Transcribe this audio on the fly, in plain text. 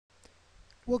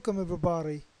Welcome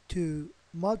everybody to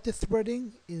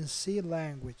Multithreading in C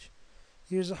language.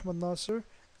 Here's Ahmed Nasser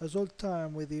as old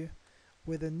time with you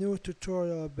with a new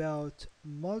tutorial about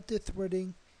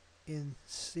multithreading in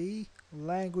C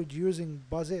language using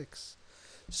POSIX.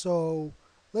 So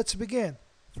let's begin.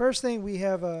 First thing we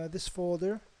have this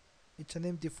folder. It's an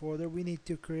empty folder. We need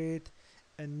to create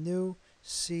a new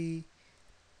C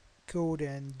code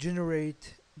and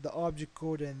generate the object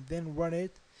code and then run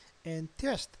it and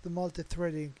test the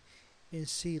multithreading in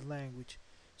C language.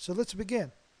 So let's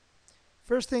begin.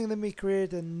 First thing, let me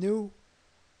create a new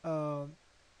uh,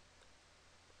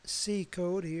 C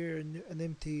code here, an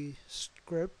empty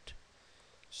script.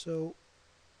 So,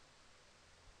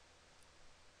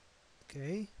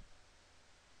 okay.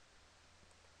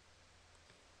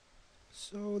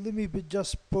 So let me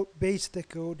just paste the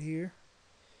code here.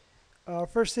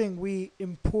 First thing, we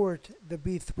import the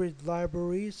pthread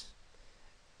libraries,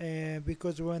 and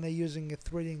because we're not using a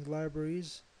threading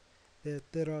libraries that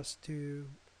let us to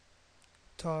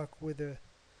talk with the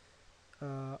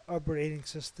operating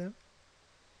system.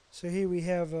 So here we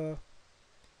have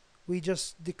we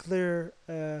just declare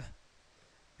a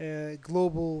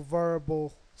global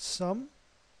variable sum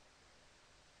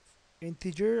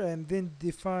integer and then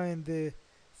define the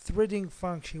threading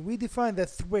function. We define the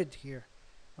thread here.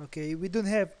 Okay, we don't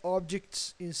have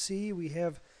objects in C, we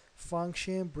have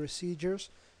function procedures.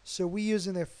 So we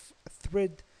using a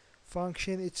thread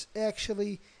function. It's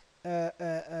actually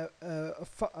a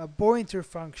pointer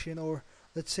function, or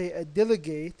let's say a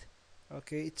delegate.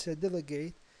 Okay, it's a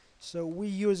delegate. So we're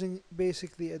using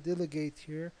basically a delegate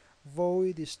here.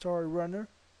 Void is start runner,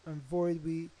 and void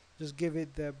we just give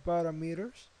it the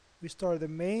parameters. We start the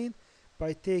main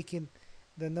by taking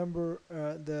the number,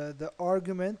 the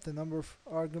argument, the number of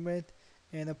argument,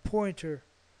 and a pointer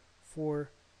for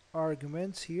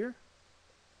arguments here.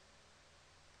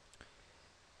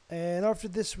 And after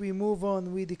this, we move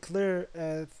on. We declare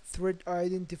a thread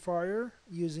identifier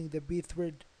using the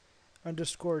pthread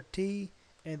underscore t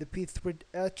and the pthread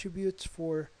attributes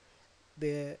for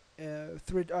the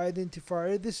thread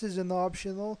identifier. This is an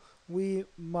optional. We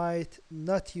might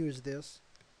not use this.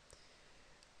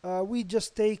 We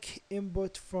just take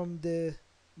input from the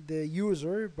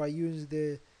user by using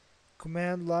the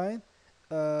command line.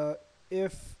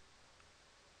 If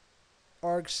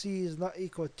argc is not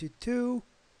equal to 2,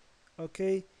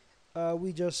 okay,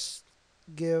 we just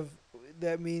give,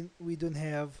 that mean we don't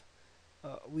have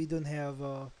um,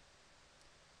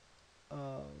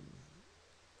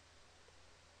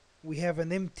 we have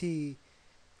an empty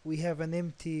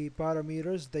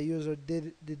parameters. The user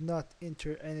did not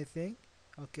enter anything.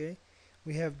 Okay,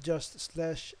 we have just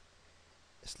slash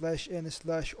n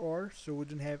slash r, so we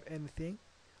don't have anything.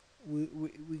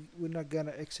 We're not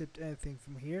gonna accept anything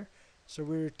from here, so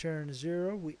we return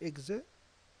 0. We exit,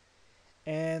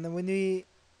 and when we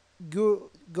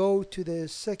go to the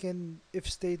second if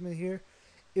statement here,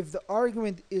 if the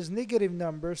argument is negative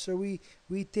number, so we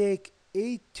take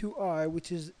a to I,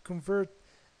 which is convert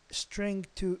string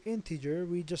to integer.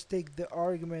 We just take the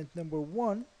argument number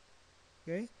 1,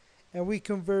 okay, and we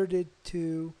convert it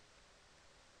to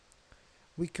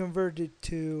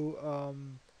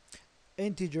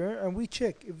integer, and we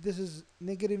check if this is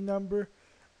negative number.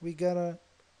 We gotta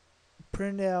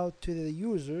print out to the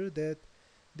user that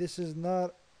this is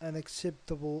not an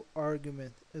acceptable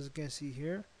argument, as you can see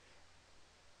here.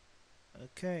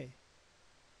 Okay,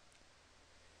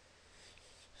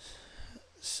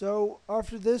 so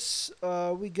after this,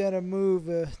 we gotta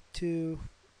move to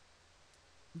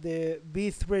the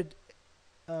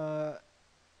uh,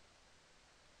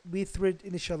 pthread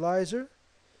initializer.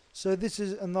 So this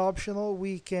is an optional.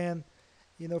 We can,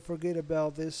 forget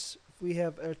about this. If we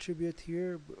have attribute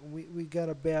here, we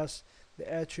gotta pass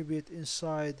the attribute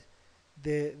inside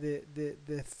the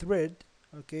thread.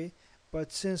 Okay,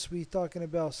 but since we're talking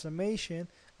about summation,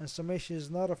 and summation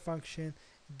is not a function,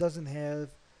 it doesn't have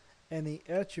any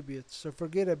attributes, so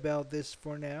forget about this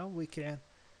for now. We can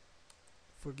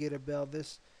forget about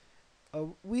this.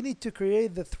 We need to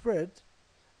create the thread.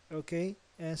 Okay,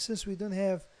 and since we don't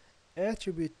have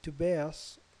attribute to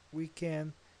pass, we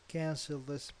can cancel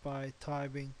this by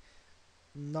typing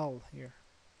null here.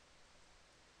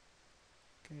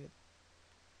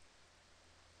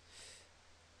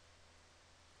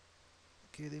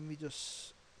 Okay, let me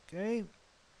just, okay,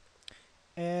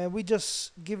 and we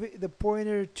just give it the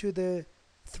pointer to the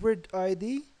thread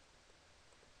ID,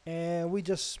 and we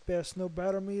just pass no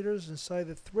parameters inside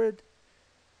the thread.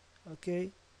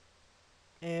 Okay,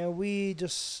 and we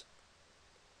just,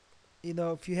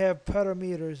 if you have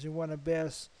parameters you want to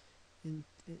pass in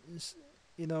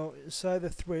inside the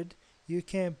thread, you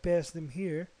can pass them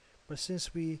here, but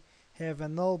since we have a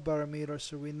null parameter,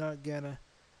 so we're not gonna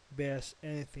pass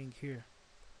anything here.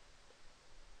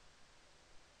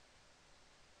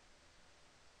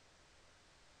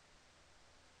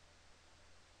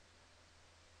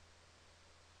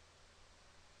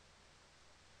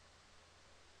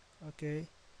 Okay,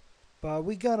 but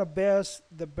we gotta pass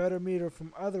the parameter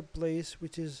from other place,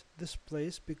 which is this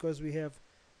place, because we have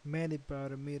many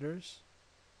parameters.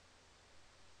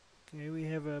 Okay, we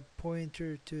have a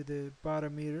pointer to the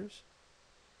parameters.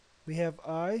 We have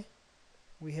I,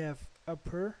 we have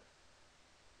upper.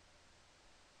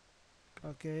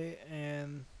 Okay,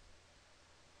 and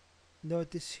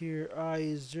notice here I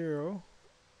is 0,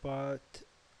 but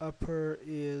upper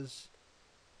is,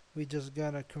 we just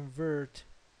gonna convert,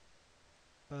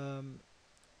 um,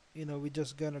 we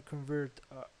just gonna convert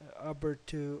upper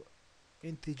to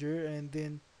integer, and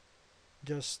then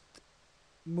just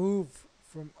move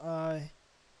from I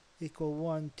equal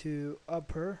 1 to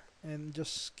upper, and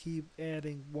just keep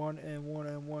adding 1 and 1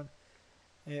 and 1.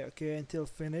 Okay, until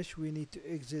finish. We need to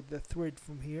exit the thread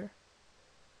from here,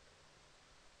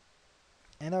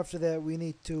 and after that we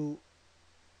need to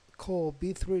call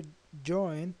pthread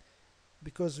join,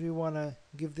 because we want to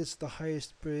give this the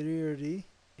highest priority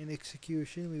in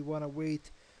execution. We want to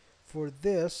wait for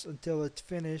this until it's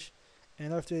finished,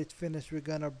 and after it's finished we're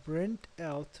gonna print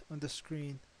out on the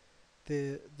screen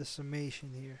the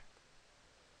summation here.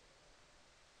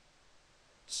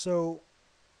 So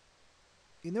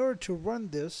in order to run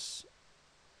this,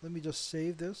 let me just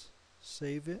save this,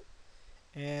 save it,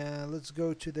 and let's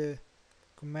go to the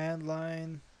command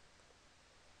line.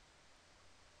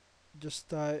 Just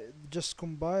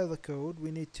compile the code.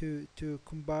 We need to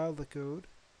compile the code.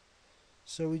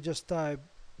 So we just type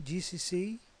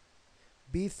gcc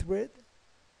pthread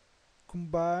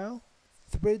compile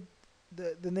thread,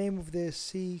 the name of the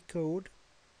C code,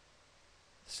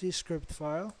 C script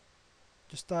file.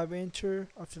 Just type enter.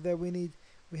 After that we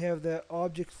have the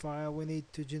object file. We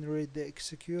need to generate the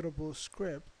executable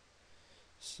script.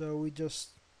 So we just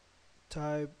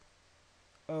type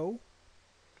O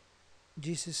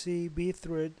gcc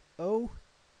pthread O,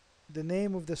 the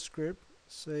name of the script,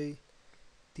 say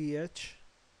th,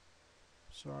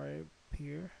 sorry,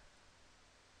 here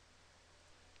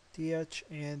th,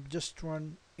 and just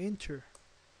run enter.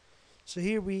 So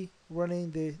here we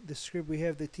running the script. We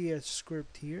have the th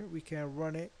script here. We can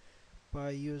run it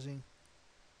by using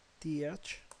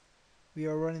th. We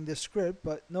are running the script,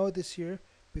 but notice here,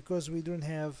 because we don't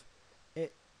have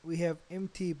it, we have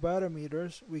empty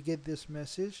parameters, we get this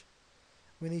message.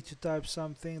 We need to type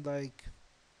something like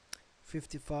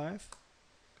 55.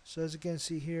 So as you can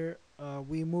see here,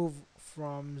 we move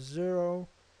from 0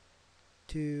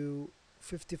 to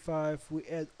 55. We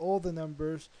add all the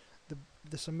numbers,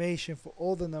 the summation for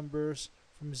all the numbers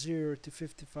from 0 to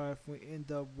 55. We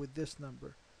end up with this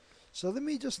number. So let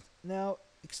me just now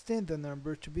extend the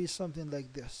number to be something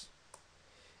like this.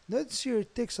 Notice here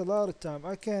it takes a lot of time.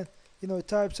 I can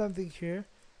type something here.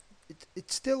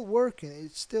 It's still working.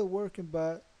 It's still working,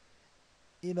 but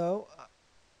you know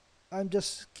I'm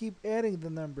just keep adding the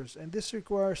numbers, and this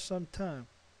requires some time.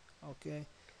 Okay,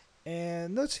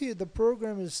 and notice here the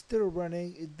program is still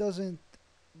running. It doesn't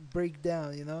break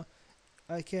down.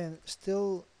 I can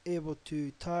still able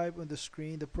to type on the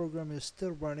screen. The program is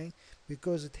still running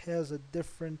because it has a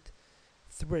different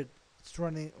thread. It's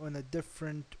running on a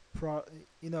different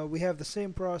we have the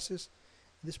same process.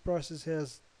 This process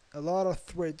has a lot of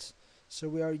threads, so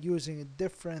we are using a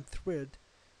different thread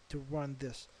to run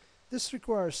this. This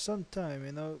requires some time,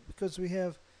 because we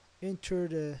have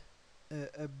entered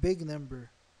a big number.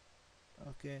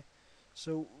 Okay,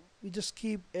 so we just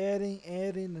keep adding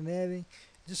and adding.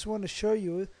 Just want to show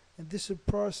you, and this is a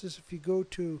process. If you go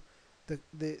to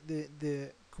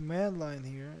the command line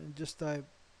here and just type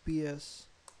ps,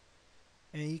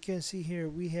 and you can see here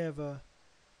we have a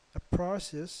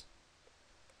process,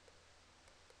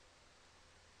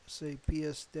 say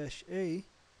ps-a,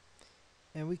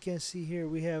 and we can see here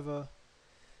we have a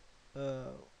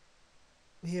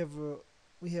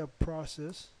we have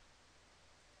process,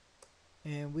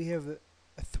 and we have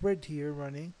a thread here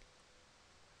running,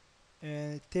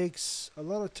 and it takes a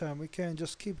lot of time. We can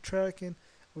just keep tracking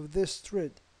of this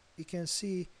thread. You can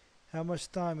see how much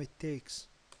time it takes.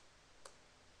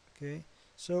 Okay,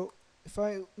 so if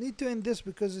I need to end this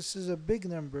because this is a big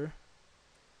number,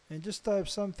 and just type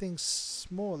something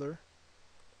smaller,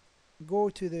 go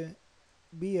to the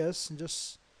BS and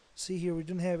just see here we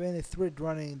don't have any thread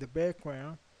running in the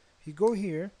background. If you go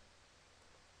here,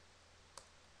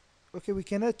 okay, we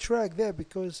cannot track that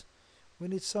because we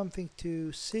need something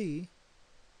to see.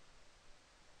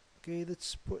 Okay,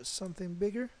 let's put something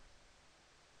bigger.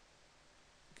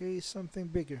 Okay, something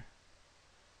bigger.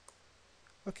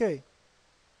 Okay.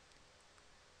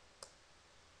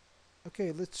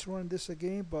 Okay, let's run this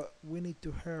again, but we need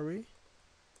to hurry.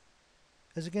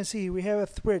 As you can see, we have a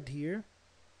thread here,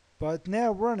 but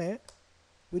now run it.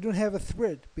 We don't have a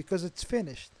thread because it's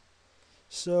finished.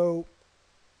 So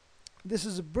this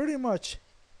is pretty much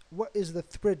what is the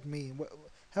thread mean?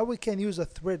 How we can use a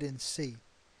thread in C.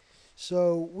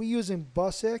 So we're using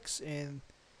posix, and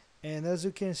as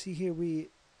you can see here, we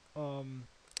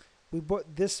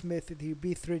bought this method here,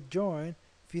 pthread join.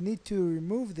 If you need to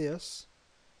remove this,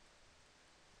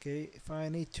 okay, if I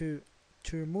need to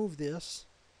remove this,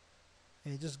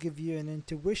 and just give you an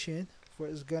intuition of what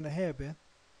is gonna happen.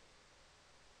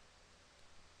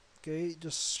 Okay,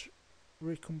 just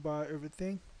recombine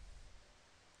everything.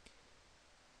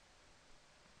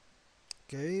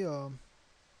 Okay,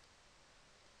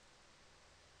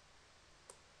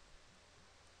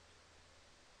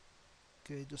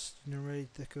 okay, just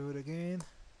generate the code again.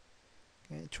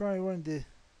 Okay, try run the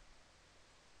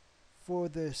for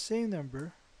the same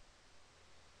number.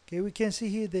 Okay, we can see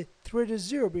here the thread is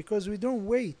 0 because we don't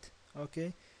wait.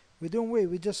 Okay, we don't wait.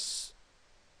 We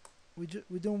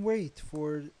don't wait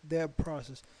for that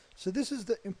process. So this is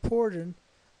the important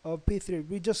of pthread.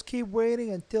 We just keep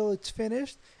waiting until it's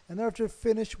finished, and after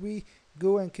finish we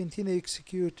go and continue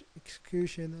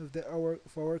execution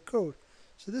of our code.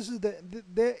 So this is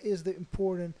that is the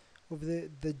important of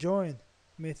the join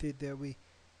method that we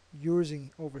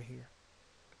using over here.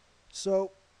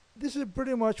 So this is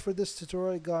pretty much for this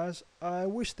tutorial, guys. I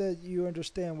wish that you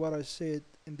understand what I said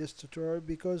in this tutorial,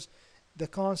 because the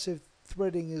concept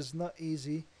threading is not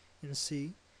easy in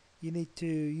C. You need to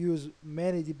use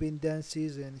many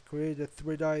dependencies and create a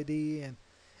thread ID,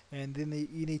 and then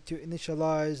you need to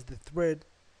initialize the thread.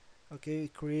 Okay,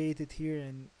 create it here,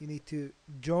 and you need to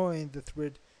join the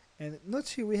thread. And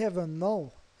notice here we have a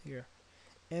null here,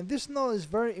 and this null is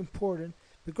very important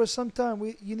because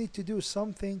sometimes you need to do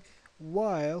something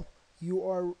while you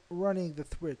are running the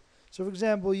thread. So for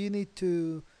example, you need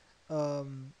to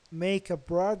make a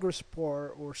progress bar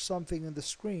or something on the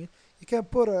screen. You can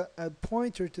put a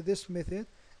pointer to this method,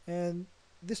 and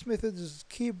this method is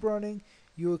keep running.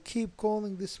 You will keep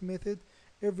calling this method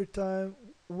every time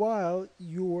while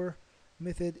your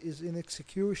method is in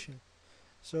execution.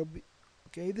 So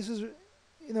okay, this is,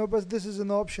 but this is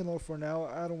an optional for now.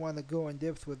 I don't want to go in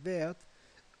depth with that.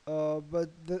 But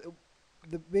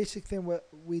the basic thing what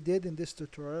we did in this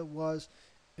tutorial was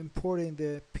importing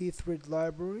the pthread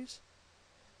libraries,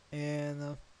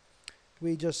 and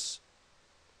we just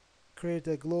create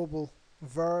a global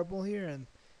variable here and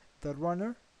the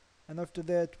runner, and after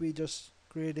that we just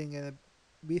creating a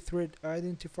pthread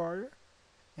identifier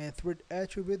and thread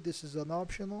attribute. This is an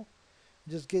optional.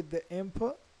 Just get the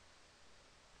input,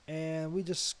 and we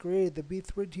just create the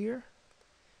pthread here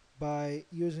by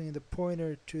using the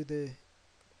pointer to the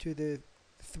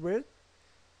thread,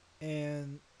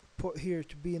 and put here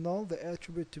to be null, the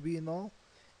attribute to be null,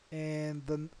 and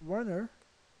the runner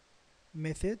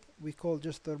method we call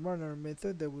just the runner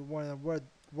method that we want to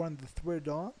run the thread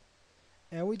on,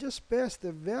 and we just pass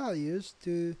the values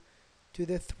to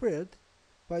the thread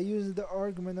by using the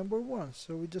argument number 1.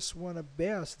 So we just want to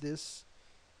pass this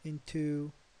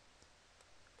into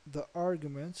the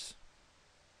arguments,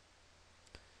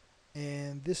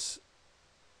 and this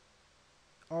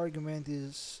argument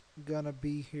is gonna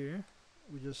be here.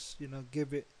 We just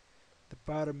give it the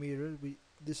parameter.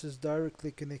 This is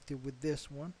directly connected with this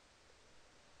one.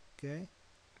 Okay,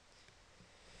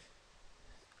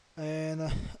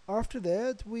 and after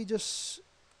that we just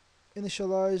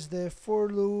initialize the for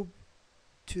loop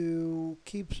to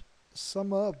keep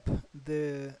sum up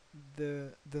the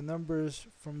numbers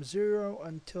from 0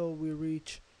 until we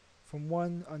reach from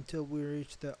 1 until we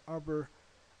reach the upper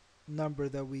number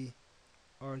that we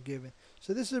are given.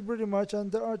 So this is pretty much,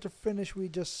 and after finish we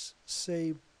just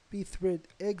say pthread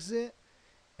exit,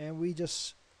 and we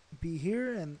just be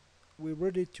here, and we're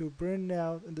ready to print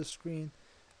out in the screen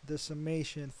the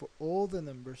summation for all the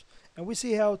numbers. And we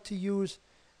see how to use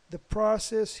the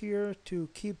process here to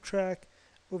keep track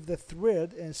of the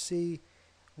thread and see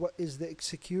what is the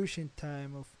execution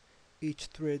time of each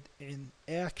thread in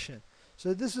action.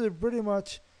 So this is pretty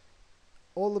much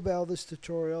all about this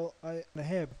tutorial I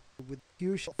have with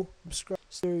usual subscribe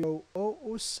stereo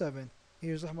 007.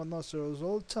 Here's Ahmad Nasser. It was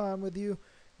all time with you.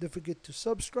 Don't forget to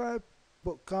subscribe,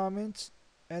 put comments,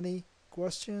 any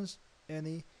questions,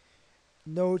 any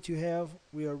note you have.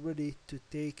 We are ready to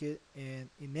take it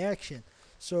in action.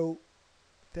 So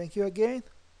thank you again,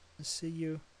 and see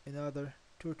you in another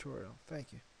tutorial.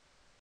 Thank you.